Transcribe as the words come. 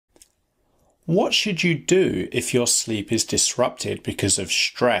What should you do if your sleep is disrupted because of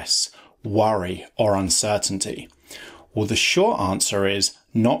stress, worry, or uncertainty? Well, the short answer is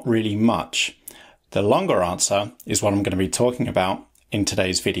not really much. The longer answer is what I'm going to be talking about in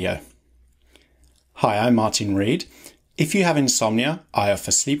today's video. Hi, I'm Martin Reed. If you have insomnia, I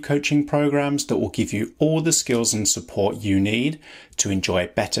offer sleep coaching programs that will give you all the skills and support you need to enjoy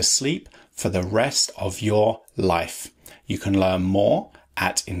better sleep for the rest of your life. You can learn more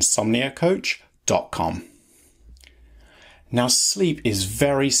at insomniacoach.com. Now, sleep is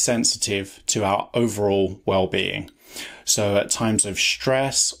very sensitive to our overall well-being. So at times of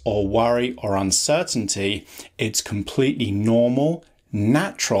stress or worry or uncertainty, it's completely normal,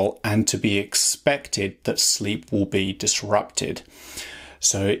 natural, and to be expected that sleep will be disrupted.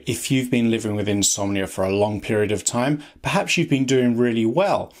 So if you've been living with insomnia for a long period of time, perhaps you've been doing really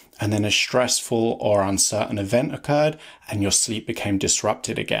well, and then a stressful or uncertain event occurred and your sleep became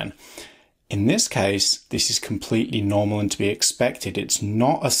disrupted again. In this case, this is completely normal and to be expected. It's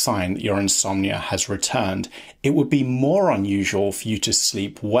not a sign that your insomnia has returned. It would be more unusual for you to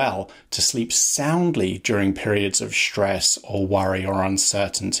sleep well, to sleep soundly during periods of stress or worry or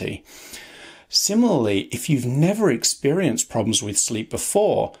uncertainty. Similarly, if you've never experienced problems with sleep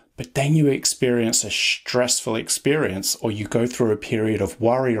before, but then you experience a stressful experience or you go through a period of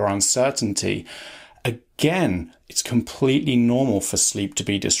worry or uncertainty, again, it's completely normal for sleep to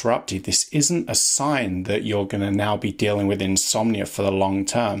be disrupted. This isn't a sign that you're going to now be dealing with insomnia for the long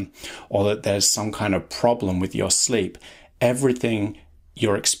term or that there's some kind of problem with your sleep. Everything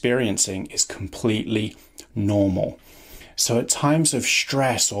you're experiencing is completely normal. So at times of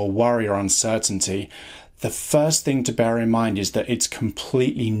stress or worry or uncertainty, the first thing to bear in mind is that it's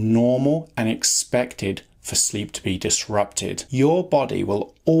completely normal and expected for sleep to be disrupted. Your body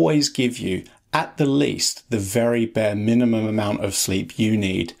will always give you, at the least, the very bare minimum amount of sleep you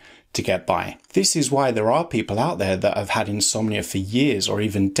need to get by. This is why there are people out there that have had insomnia for years or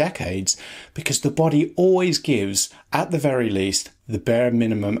even decades, because the body always gives, at the very least, the bare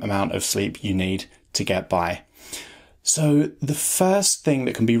minimum amount of sleep you need to get by. So the first thing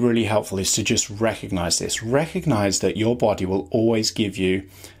that can be really helpful is to just recognize this. Recognize that your body will always give you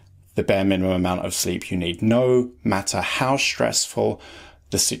the bare minimum amount of sleep you need, no matter how stressful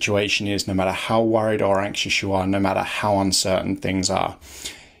the situation is, no matter how worried or anxious you are, no matter how uncertain things are.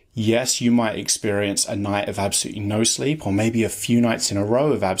 Yes, you might experience a night of absolutely no sleep, or maybe a few nights in a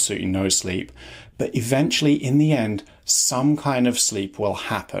row of absolutely no sleep, but eventually, in the end, some kind of sleep will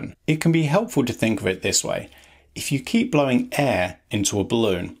happen. It can be helpful to think of it this way. If you keep blowing air into a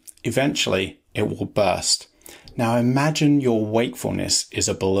balloon, eventually it will burst. Now imagine your wakefulness is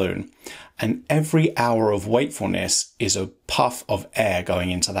a balloon, and every hour of wakefulness is a puff of air going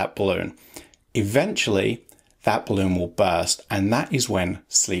into that balloon. Eventually, that balloon will burst, and that is when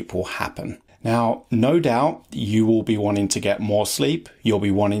sleep will happen. Now, no doubt you will be wanting to get more sleep. You'll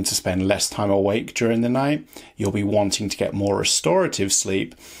be wanting to spend less time awake during the night. You'll be wanting to get more restorative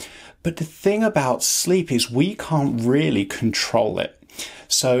sleep. But the thing about sleep is we can't really control it.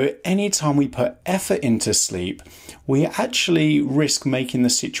 So anytime we put effort into sleep, we actually risk making the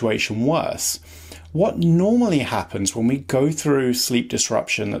situation worse. What normally happens when we go through sleep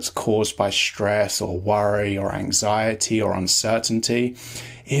disruption that's caused by stress or worry or anxiety or uncertainty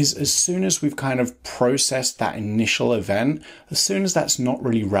is as soon as we've kind of processed that initial event, as soon as that's not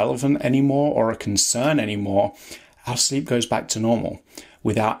really relevant anymore or a concern anymore, our sleep goes back to normal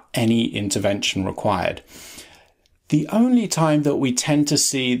without any intervention required. The only time that we tend to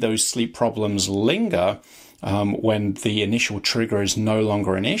see those sleep problems linger when the initial trigger is no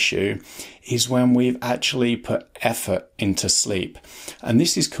longer an issue is when we've actually put effort into sleep. And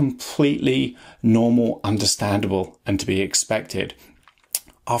this is completely normal, understandable, and to be expected.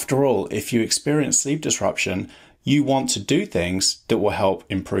 After all, if you experience sleep disruption, you want to do things that will help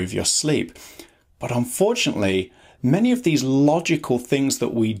improve your sleep. But unfortunately, many of these logical things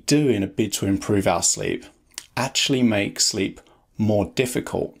that we do in a bid to improve our sleep actually make sleep more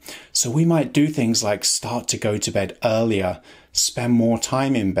difficult. So we might do things like start to go to bed earlier, spend more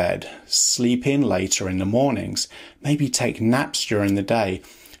time in bed, sleep in later in the mornings, maybe take naps during the day,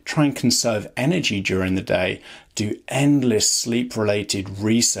 try and conserve energy during the day, do endless sleep-related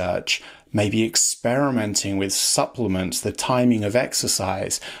research, maybe experimenting with supplements, the timing of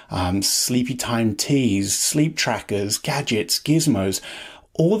exercise, sleepy time teas, sleep trackers, gadgets, gizmos.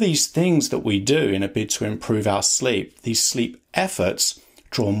 All these things that we do in a bid to improve our sleep, these sleep efforts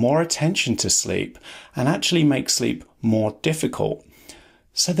draw more attention to sleep and actually make sleep more difficult.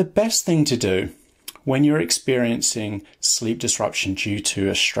 So the best thing to do when you're experiencing sleep disruption due to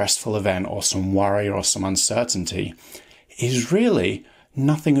a stressful event or some worry or some uncertainty is really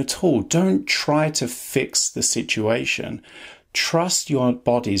Nothing at all. Don't try to fix the situation. Trust your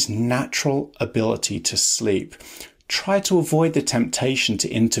body's natural ability to sleep. Try to avoid the temptation to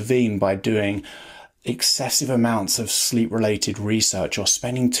intervene by doing excessive amounts of sleep-related research or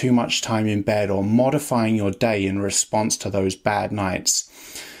spending too much time in bed or modifying your day in response to those bad nights.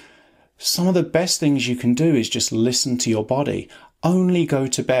 Some of the best things you can do is just listen to your body. Only go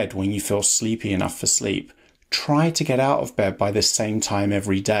to bed when you feel sleepy enough for sleep. Try to get out of bed by the same time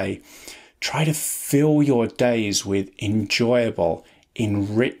every day. Try to fill your days with enjoyable,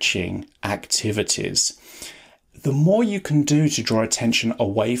 enriching activities. The more you can do to draw attention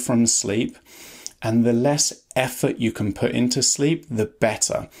away from sleep, and the less effort you can put into sleep, the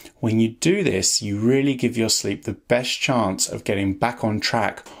better. When you do this, you really give your sleep the best chance of getting back on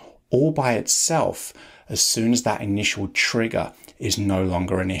track all by itself as soon as that initial trigger is no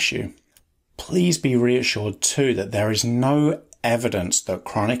longer an issue. Please be reassured too that there is no evidence that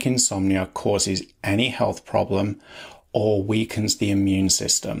chronic insomnia causes any health problem or weakens the immune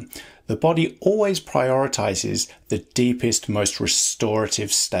system. The body always prioritizes the deepest, most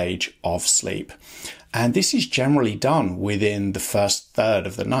restorative stage of sleep. And this is generally done within the first third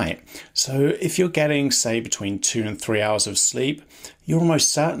of the night. So if you're getting, say, between 2 and 3 hours of sleep, you're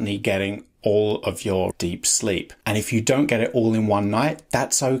almost certainly getting all of your deep sleep. And if you don't get it all in one night,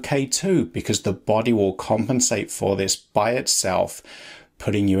 that's okay too, because the body will compensate for this by itself,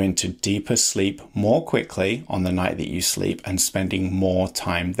 putting you into deeper sleep more quickly on the night that you sleep and spending more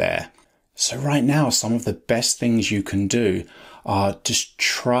time there. So right now, some of the best things you can do are just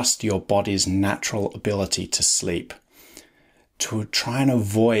trust your body's natural ability to sleep. To try and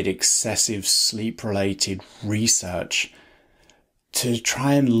avoid excessive sleep-related research. To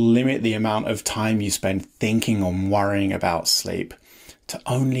try and limit the amount of time you spend thinking or worrying about sleep. To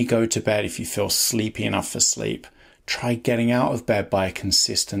only go to bed if you feel sleepy enough for sleep. Try getting out of bed by a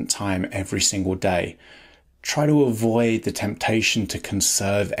consistent time every single day. Try to avoid the temptation to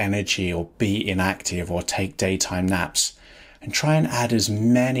conserve energy or be inactive or take daytime naps. And try and add as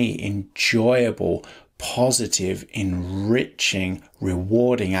many enjoyable, positive, enriching,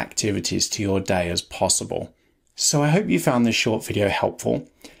 rewarding activities to your day as possible. So I hope you found this short video helpful.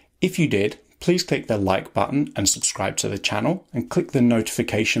 If you did, please click the like button and subscribe to the channel and click the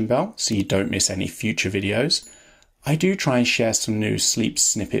notification bell so you don't miss any future videos. I do try and share some new sleep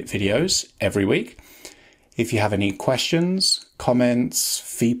snippet videos every week. If you have any questions, comments,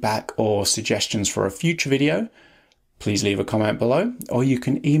 feedback, or suggestions for a future video, please leave a comment below, or you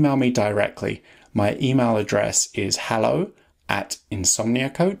can email me directly. My email address is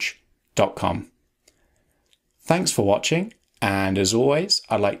hello@insomniacoach.com. Thanks for watching, and as always,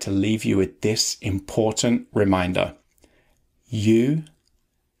 I'd like to leave you with this important reminder. You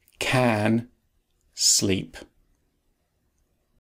can sleep.